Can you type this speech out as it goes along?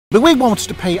But we want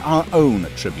to pay our own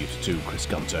tribute to Chris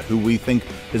Gunter, who we think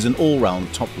is an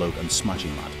all-round top bloke and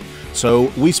smashing lad. So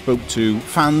we spoke to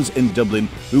fans in Dublin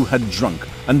who had drunk,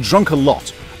 and drunk a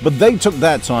lot, but they took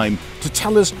their time to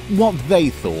tell us what they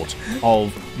thought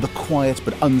of the quiet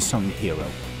but unsung hero.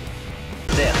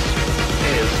 This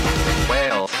is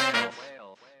Wales.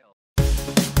 I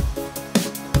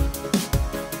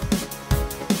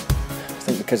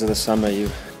think because of the summer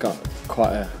you've got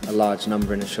quite a large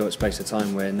number in a short space of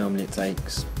time, where normally it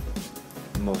takes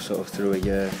more sort of through a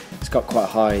year. It's got quite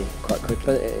high quite quick,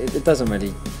 but it doesn't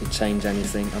really change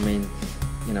anything. I mean,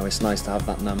 you know, it's nice to have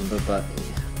that number, but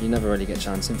you never really get a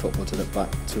chance in football to look back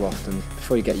too often.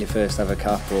 Before you get your first ever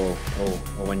cap, or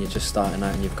when you're just starting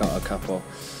out and you've got a couple,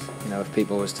 you know, if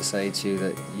people was to say to you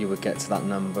that you would get to that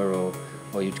number, or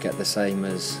you'd get the same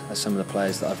as some of the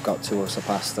players that I've got to or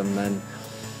surpassed them, then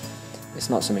it's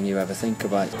not something you ever think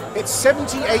about. It's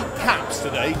 78 caps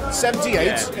today,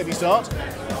 78 if he starts.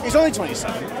 He's only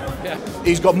 27. Yeah.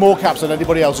 He's got more caps than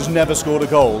anybody else who's never scored a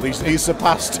goal. He's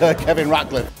surpassed Kevin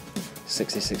Ratcliffe.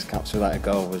 66 caps without a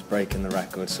goal was breaking the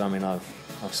record, so I mean I've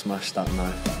smashed that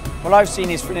now. Well, I've seen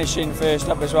his finishing first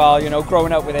up as well, you know,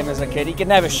 growing up with him as a kid. He could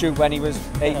never shoot when he was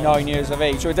 8, 9 years of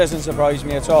age, so it doesn't surprise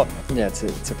me at all. Yeah, to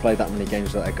play that many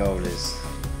games without a goal is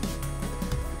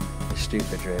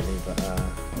stupid really, but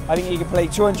I think he could play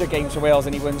 200 games for Wales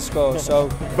and he wouldn't score, so...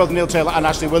 Both Neil Taylor and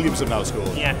Ashley Williams have now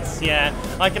scored. Yes, yeah.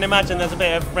 I can imagine there's a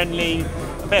bit of a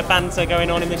bit of banter going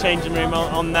on in the changing room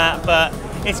on that, but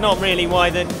it's not really why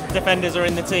the defenders are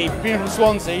in the team. Being from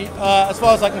Swansea, as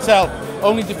far as I can tell,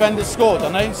 only defenders scored,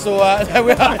 don't they? So there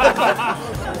we are.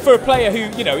 For a player who,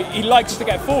 you know, he likes to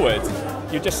get forward,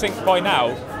 you just think by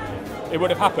now it would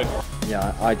have happened.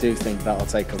 yeah, I do think that'll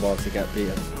take a while to get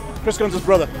beaten. Chris Gunter's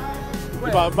brother.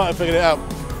 You might have figured it out.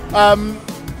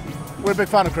 We're a big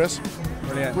fan of Chris.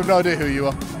 Brilliant. We've no idea who you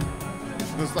are.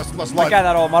 That's I life. get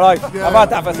that all my life. Yeah. I've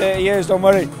had that for 30 years, don't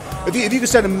worry. If you could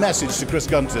send a message to Chris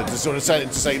Gunter to sort of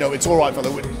say, no, it's all right,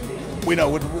 fella. We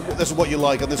know this is what you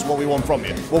like and this is what we want from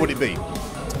you. What would it be?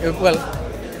 Well,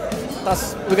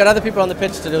 we got other people on the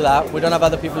pitch to do that. We don't have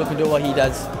other people who can do what he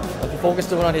does. If we focus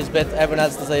doing on his bit, everyone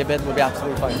else to say a bit, we'll be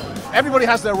absolutely fine. Everybody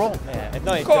has their role. Yeah, it's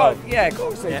not his job. Yeah, of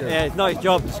course they do. Yeah, it's not his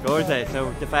job to score, is it?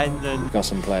 So defend and... We've got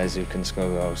some players who can score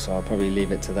goals, so I'll probably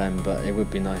leave it to them, but it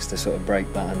would be nice to sort of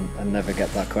break that and never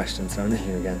get that question thrown at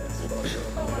you again.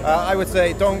 I would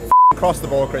say don't cross the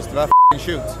ball, Christopher,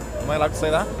 shoot. Am I allowed to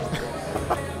say that?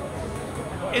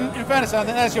 In fairness, I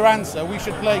think that's your answer. We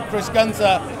should play Chris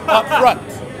Gunter up front.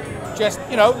 Just,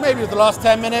 you know, maybe with the last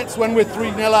 10 minutes when we're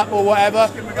 3-0 up or whatever,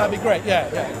 that'd be great,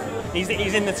 yeah. He's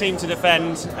in the team to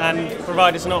defend and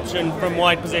provide us an option from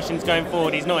wide positions going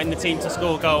forward. He's not in the team to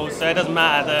score goals, so it doesn't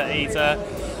matter that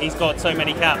he's got so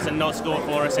many caps and not scored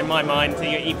for us. In my mind,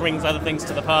 he brings other things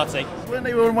to the party. Weren't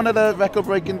they one of the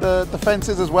record-breaking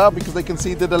defences as well, because they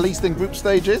conceded the least in group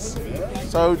stages?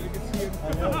 So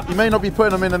he may not be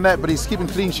putting them in the net, but he's keeping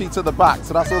clean sheets at the back,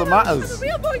 so that's all that matters.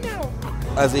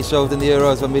 As he showed in the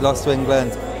Euros when we lost to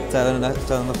England, telling the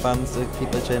fans to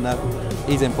keep their chin up.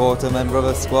 He's important member of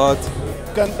the squad.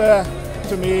 Gunter,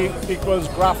 to me, equals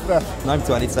grafter. And I'm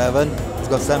 27, he's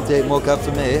got 78 more cups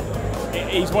than me.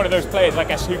 He's one of those players, I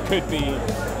guess, who could be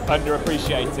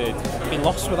underappreciated. Been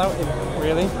lost without him,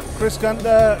 really. Chris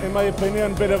Gunter, in my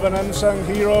opinion, bit of an unsung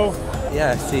hero.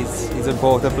 Yes, he's an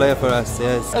important player for us,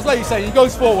 yes. As like you say, he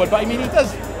goes forward, but I mean, he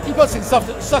puts in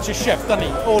such a shift, doesn't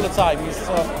he, all the time.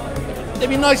 It'd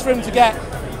be nice for him to get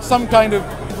some kind of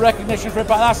recognition for it,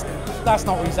 but that's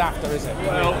not what he's after, is it?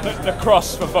 Well, the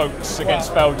cross for Vokes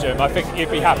against Belgium, I think he'd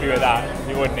be happy with that,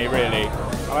 wouldn't he, really?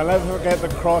 And I'll never forget the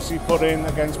cross he put in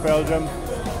against Belgium,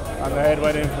 and the head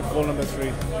went in for goal number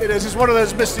 3. It is. It's one of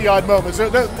those misty-eyed moments.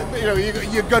 You know,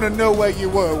 you're going to know where you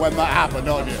were when that happened,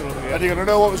 aren't you? Yeah. And you're going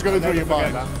to know what was going through your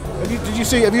mind.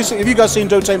 Have you guys seen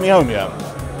Don't Take Me Home yet?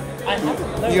 I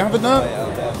haven't. No. You haven't, no?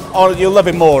 Oh, you'll love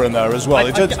it more in there as well.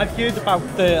 I've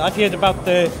heard about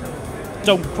the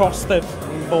don't cross the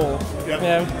ball.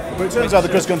 Yeah. But it turns out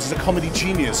that Chris Gunter's a comedy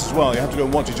genius as well. You have to go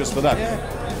and watch it just for that. Yeah.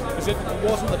 Because it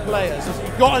wasn't the players. He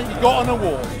got an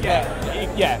award.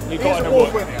 Yeah, he got an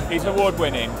award. He's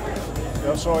award-winning.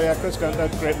 Yeah, so yeah, Chris Gunter,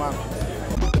 great man.